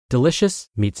Delicious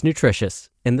meets nutritious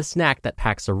in the snack that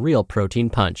packs a real protein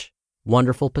punch.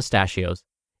 Wonderful Pistachios.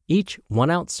 Each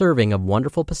 1-ounce serving of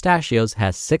Wonderful Pistachios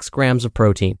has 6 grams of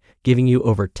protein, giving you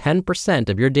over 10%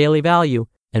 of your daily value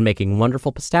and making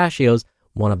Wonderful Pistachios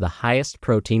one of the highest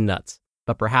protein nuts.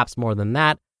 But perhaps more than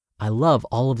that, I love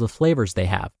all of the flavors they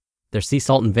have. Their sea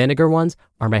salt and vinegar ones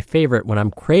are my favorite when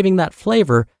I'm craving that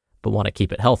flavor but want to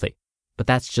keep it healthy. But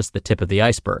that's just the tip of the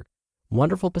iceberg.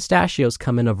 Wonderful Pistachios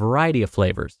come in a variety of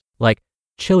flavors, like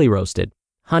chili roasted,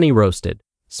 honey roasted,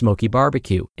 smoky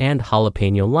barbecue, and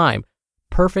jalapeno lime,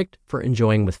 perfect for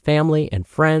enjoying with family and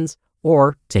friends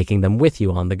or taking them with you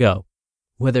on the go.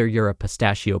 Whether you're a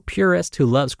pistachio purist who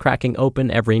loves cracking open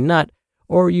every nut,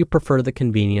 or you prefer the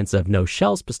convenience of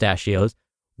no-shells pistachios,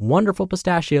 Wonderful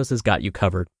Pistachios has got you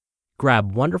covered.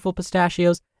 Grab Wonderful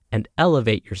Pistachios and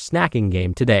elevate your snacking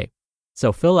game today.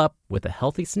 So fill up with a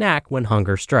healthy snack when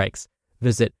hunger strikes.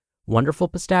 Visit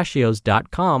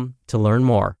wonderfulpistachios.com to learn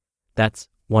more. That's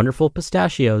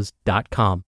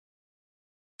wonderfulpistachios.com.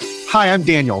 Hi, I'm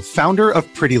Daniel, founder of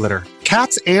Pretty Litter.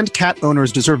 Cats and cat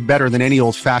owners deserve better than any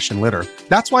old-fashioned litter.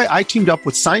 That's why I teamed up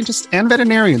with scientists and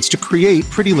veterinarians to create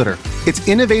Pretty Litter. Its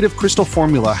innovative crystal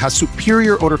formula has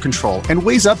superior odor control and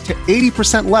weighs up to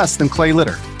 80% less than clay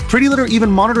litter. Pretty Litter even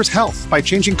monitors health by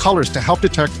changing colors to help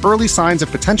detect early signs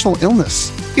of potential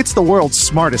illness. It's the world's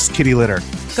smartest kitty litter.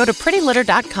 Go to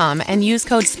prettylitter.com and use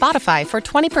code SPOTIFY for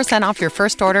 20% off your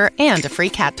first order and a free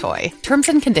cat toy. Terms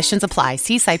and conditions apply.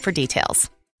 See site for details.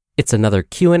 It's another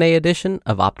Q&A edition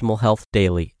of Optimal Health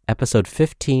Daily, episode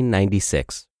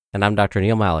 1596, and I'm Dr.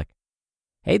 Neil Malik.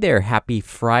 Hey there, happy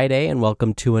Friday, and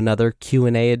welcome to another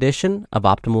Q&A edition of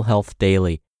Optimal Health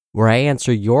Daily, where I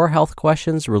answer your health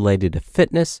questions related to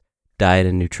fitness, diet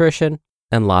and nutrition,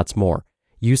 and lots more.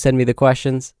 You send me the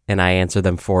questions, and I answer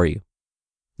them for you.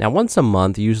 Now, once a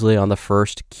month, usually on the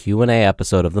first Q&A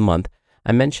episode of the month,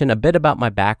 I mention a bit about my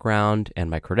background and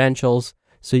my credentials,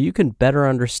 so you can better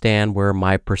understand where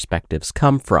my perspectives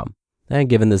come from. And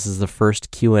given this is the first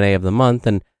Q&A of the month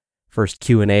and first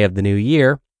Q&A of the new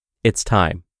year, it's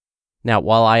time. Now,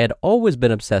 while I had always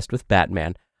been obsessed with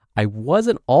Batman, I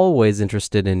wasn't always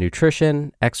interested in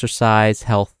nutrition, exercise,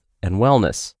 health, and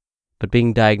wellness. But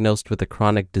being diagnosed with a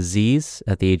chronic disease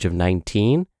at the age of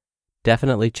 19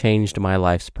 definitely changed my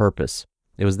life's purpose.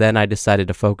 It was then I decided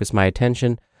to focus my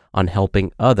attention on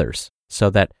helping others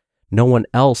so that no one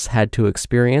else had to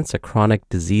experience a chronic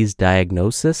disease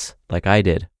diagnosis like I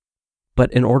did.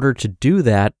 But in order to do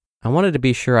that, I wanted to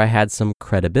be sure I had some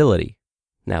credibility.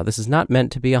 Now, this is not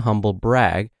meant to be a humble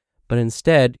brag, but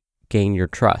instead gain your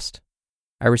trust.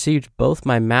 I received both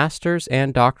my master's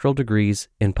and doctoral degrees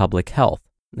in public health,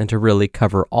 and to really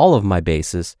cover all of my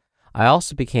bases, I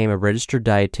also became a registered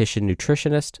dietitian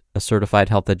nutritionist, a certified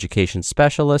health education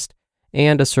specialist,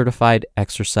 and a certified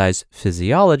exercise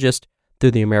physiologist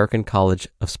through the American College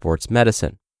of Sports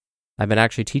Medicine. I've been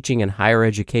actually teaching in higher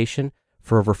education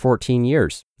for over 14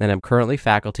 years, and I'm currently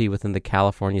faculty within the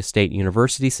California State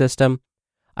University system.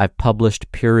 I've published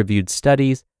peer-reviewed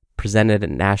studies, presented at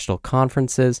national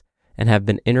conferences, and have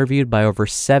been interviewed by over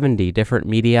 70 different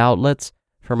media outlets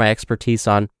for my expertise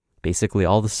on basically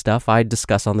all the stuff I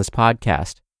discuss on this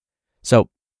podcast. So,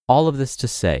 all of this to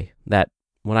say that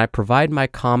when I provide my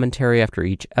commentary after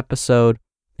each episode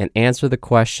and answer the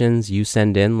questions you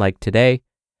send in like today,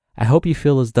 I hope you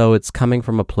feel as though it's coming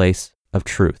from a place of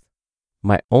truth.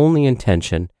 My only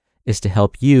intention is to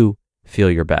help you feel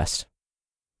your best.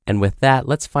 And with that,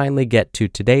 let's finally get to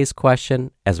today's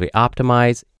question as we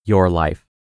optimize your life.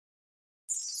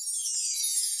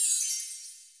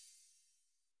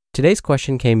 Today's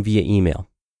question came via email.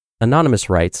 Anonymous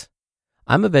writes,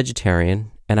 I'm a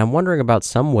vegetarian and I'm wondering about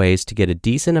some ways to get a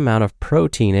decent amount of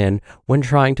protein in when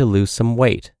trying to lose some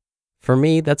weight. For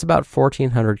me, that's about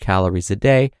 1,400 calories a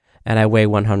day, and I weigh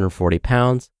 140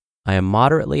 pounds. I am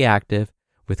moderately active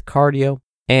with cardio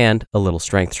and a little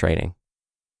strength training.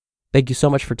 Thank you so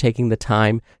much for taking the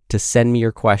time to send me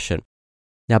your question.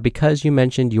 Now, because you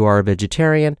mentioned you are a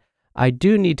vegetarian, I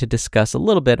do need to discuss a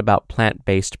little bit about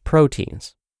plant-based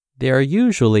proteins. They are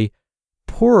usually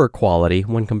poorer quality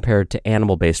when compared to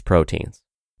animal-based proteins.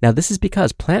 Now, this is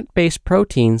because plant-based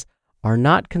proteins are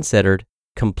not considered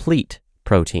complete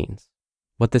proteins.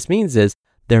 What this means is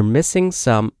they're missing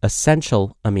some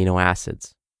essential amino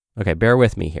acids. Okay, bear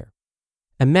with me here.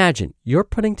 Imagine you're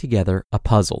putting together a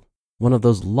puzzle, one of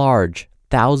those large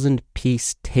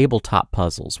 1,000-piece tabletop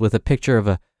puzzles with a picture of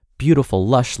a beautiful,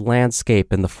 lush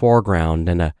landscape in the foreground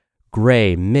and a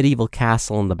gray medieval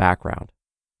castle in the background.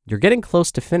 You're getting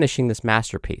close to finishing this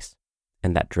masterpiece,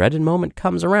 and that dreaded moment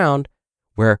comes around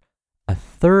where a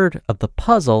third of the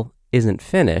puzzle isn't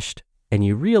finished, and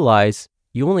you realize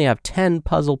you only have 10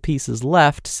 puzzle pieces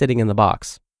left sitting in the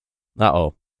box.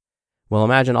 Uh-oh. Well,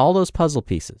 imagine all those puzzle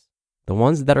pieces, the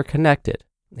ones that are connected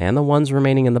and the ones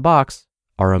remaining in the box,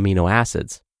 are amino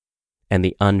acids. And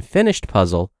the unfinished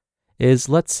puzzle is,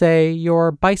 let's say,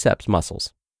 your biceps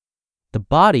muscles. The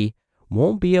body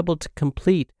won't be able to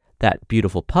complete that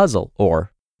beautiful puzzle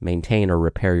or maintain or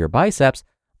repair your biceps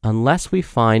unless we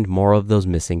find more of those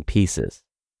missing pieces.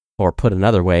 Or put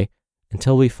another way,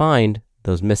 until we find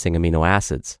those missing amino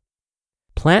acids.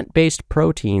 Plant-based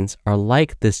proteins are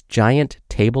like this giant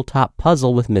tabletop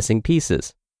puzzle with missing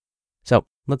pieces. So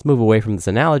let's move away from this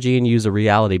analogy and use a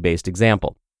reality-based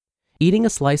example. Eating a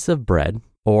slice of bread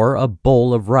or a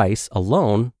bowl of rice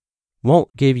alone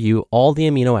won't give you all the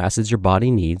amino acids your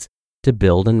body needs to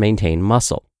build and maintain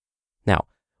muscle. Now,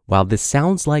 while this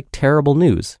sounds like terrible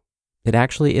news, it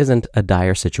actually isn't a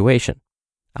dire situation.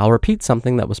 I'll repeat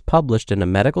something that was published in a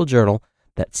medical journal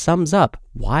that sums up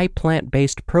why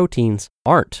plant-based proteins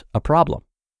aren't a problem.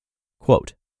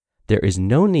 Quote, "There is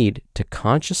no need to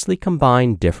consciously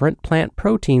combine different plant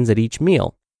proteins at each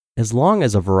meal, as long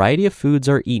as a variety of foods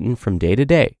are eaten from day to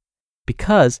day,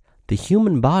 because the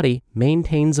human body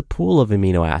maintains a pool of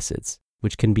amino acids,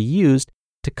 which can be used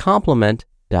to complement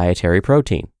dietary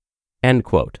protein." End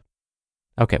quote.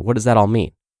 Okay, what does that all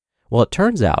mean? Well, it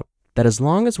turns out that as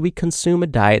long as we consume a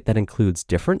diet that includes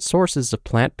different sources of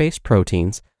plant-based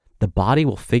proteins, the body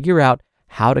will figure out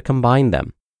how to combine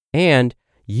them and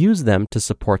use them to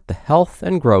support the health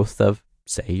and growth of,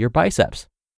 say, your biceps.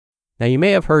 Now, you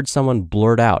may have heard someone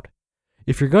blurt out,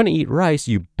 "If you're going to eat rice,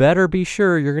 you better be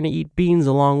sure you're going to eat beans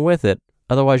along with it,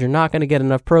 otherwise you're not going to get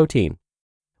enough protein."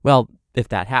 Well, if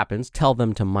that happens, tell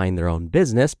them to mind their own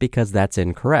business because that's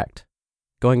incorrect.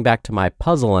 Going back to my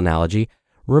puzzle analogy,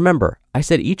 remember, I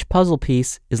said each puzzle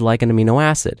piece is like an amino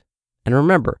acid. And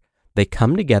remember, they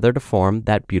come together to form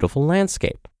that beautiful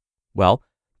landscape. Well,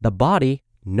 the body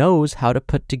knows how to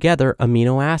put together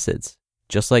amino acids,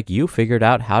 just like you figured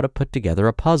out how to put together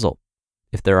a puzzle.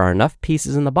 If there are enough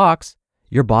pieces in the box,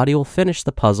 your body will finish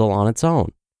the puzzle on its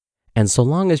own. And so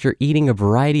long as you're eating a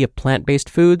variety of plant-based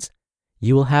foods,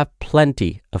 you will have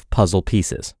plenty of puzzle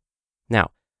pieces.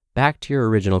 Now, back to your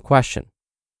original question.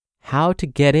 How to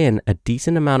get in a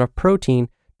decent amount of protein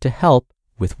to help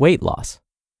with weight loss?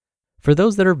 For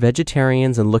those that are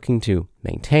vegetarians and looking to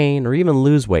maintain or even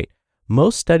lose weight,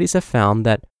 most studies have found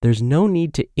that there's no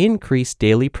need to increase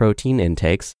daily protein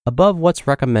intakes above what's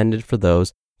recommended for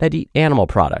those that eat animal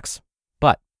products.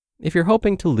 But if you're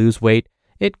hoping to lose weight,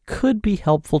 it could be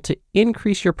helpful to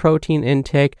increase your protein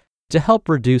intake to help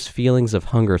reduce feelings of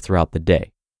hunger throughout the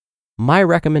day. My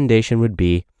recommendation would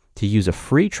be to use a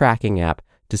free tracking app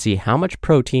to see how much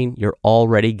protein you're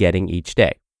already getting each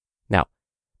day. Now,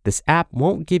 this app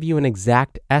won't give you an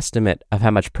exact estimate of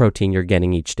how much protein you're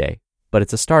getting each day, but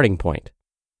it's a starting point.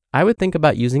 I would think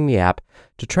about using the app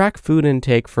to track food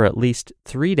intake for at least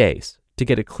 3 days to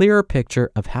get a clearer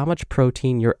picture of how much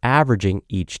protein you're averaging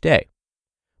each day.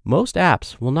 Most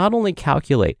apps will not only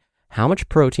calculate how much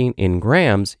protein in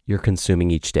grams you're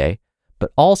consuming each day,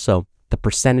 but also the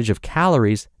percentage of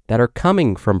calories that are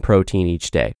coming from protein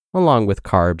each day, along with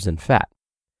carbs and fat.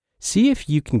 See if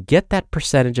you can get that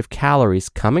percentage of calories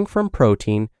coming from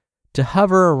protein to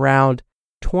hover around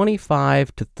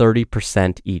 25 to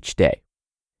 30% each day.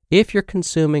 If you're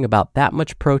consuming about that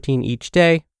much protein each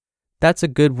day, that's a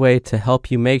good way to help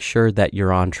you make sure that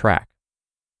you're on track.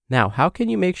 Now, how can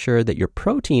you make sure that your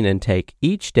protein intake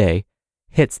each day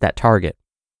hits that target?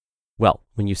 Well,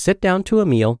 when you sit down to a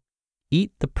meal,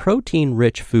 eat the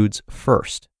protein-rich foods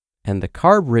first and the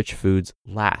carb-rich foods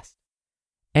last.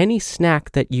 Any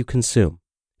snack that you consume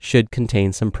should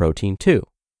contain some protein too.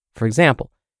 For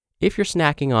example, if you're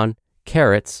snacking on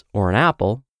carrots or an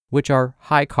apple, which are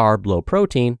high carb, low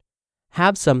protein,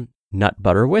 have some nut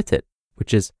butter with it,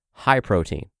 which is high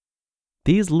protein.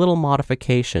 These little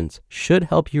modifications should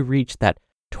help you reach that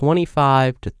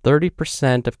 25 to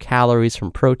 30% of calories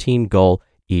from protein goal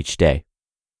each day.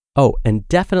 Oh, and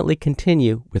definitely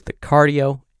continue with the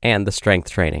cardio and the strength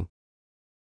training.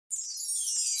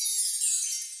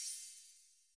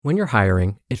 When you're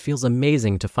hiring, it feels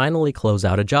amazing to finally close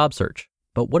out a job search.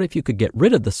 But what if you could get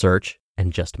rid of the search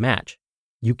and just match?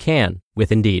 You can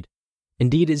with Indeed.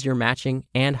 Indeed is your matching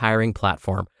and hiring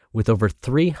platform with over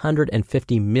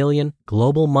 350 million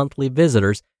global monthly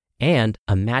visitors and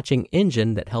a matching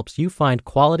engine that helps you find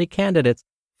quality candidates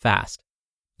fast.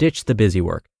 Ditch the busy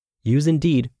work. Use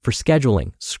Indeed for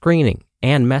scheduling, screening,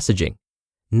 and messaging.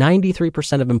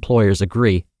 93% of employers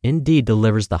agree Indeed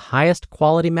delivers the highest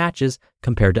quality matches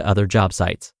compared to other job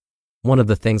sites. One of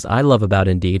the things I love about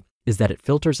Indeed is that it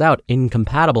filters out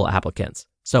incompatible applicants.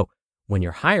 So When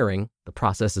you're hiring, the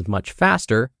process is much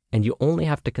faster, and you only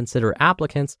have to consider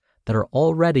applicants that are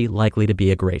already likely to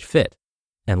be a great fit.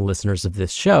 And listeners of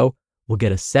this show will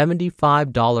get a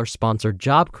 $75 sponsored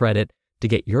job credit to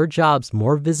get your jobs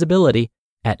more visibility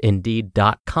at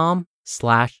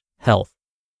Indeed.com/health.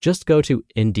 Just go to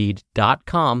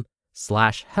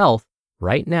Indeed.com/health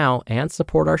right now and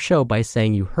support our show by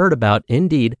saying you heard about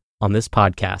Indeed on this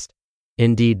podcast.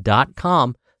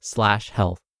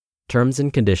 Indeed.com/health. Terms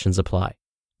and conditions apply.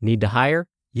 Need to hire?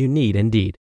 You need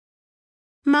Indeed.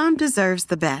 Mom deserves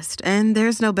the best, and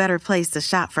there's no better place to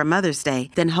shop for Mother's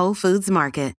Day than Whole Foods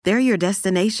Market. They're your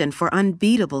destination for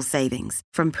unbeatable savings,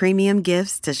 from premium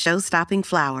gifts to show-stopping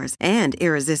flowers and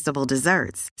irresistible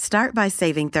desserts. Start by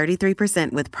saving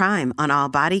 33% with Prime on all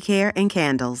body care and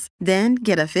candles. Then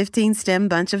get a 15-stem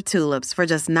bunch of tulips for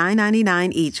just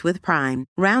 $9.99 each with Prime.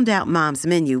 Round out Mom's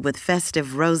menu with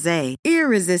festive rosé,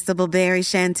 irresistible berry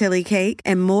chantilly cake,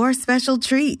 and more special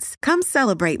treats. Come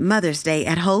celebrate Mother's Day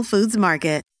at Whole Foods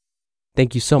Market.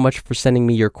 Thank you so much for sending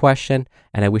me your question,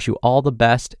 and I wish you all the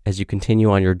best as you continue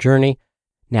on your journey.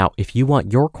 Now, if you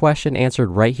want your question answered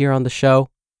right here on the show,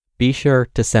 be sure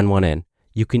to send one in.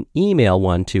 You can email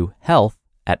one to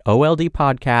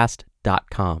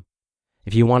health@oldpodcast.com.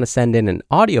 If you want to send in an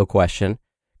audio question,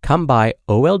 come by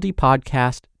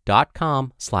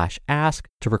oldpodcast.com/ask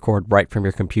to record right from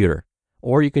your computer.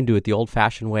 Or you can do it the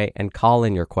old-fashioned way and call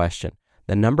in your question.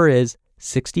 The number is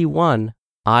 61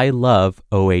 I love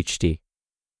OHD.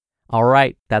 All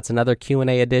right, that's another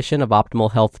Q&A edition of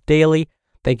Optimal Health Daily.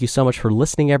 Thank you so much for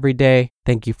listening every day.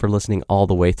 Thank you for listening all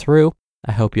the way through.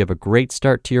 I hope you have a great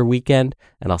start to your weekend,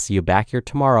 and I'll see you back here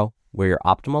tomorrow where your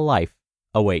optimal life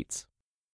awaits.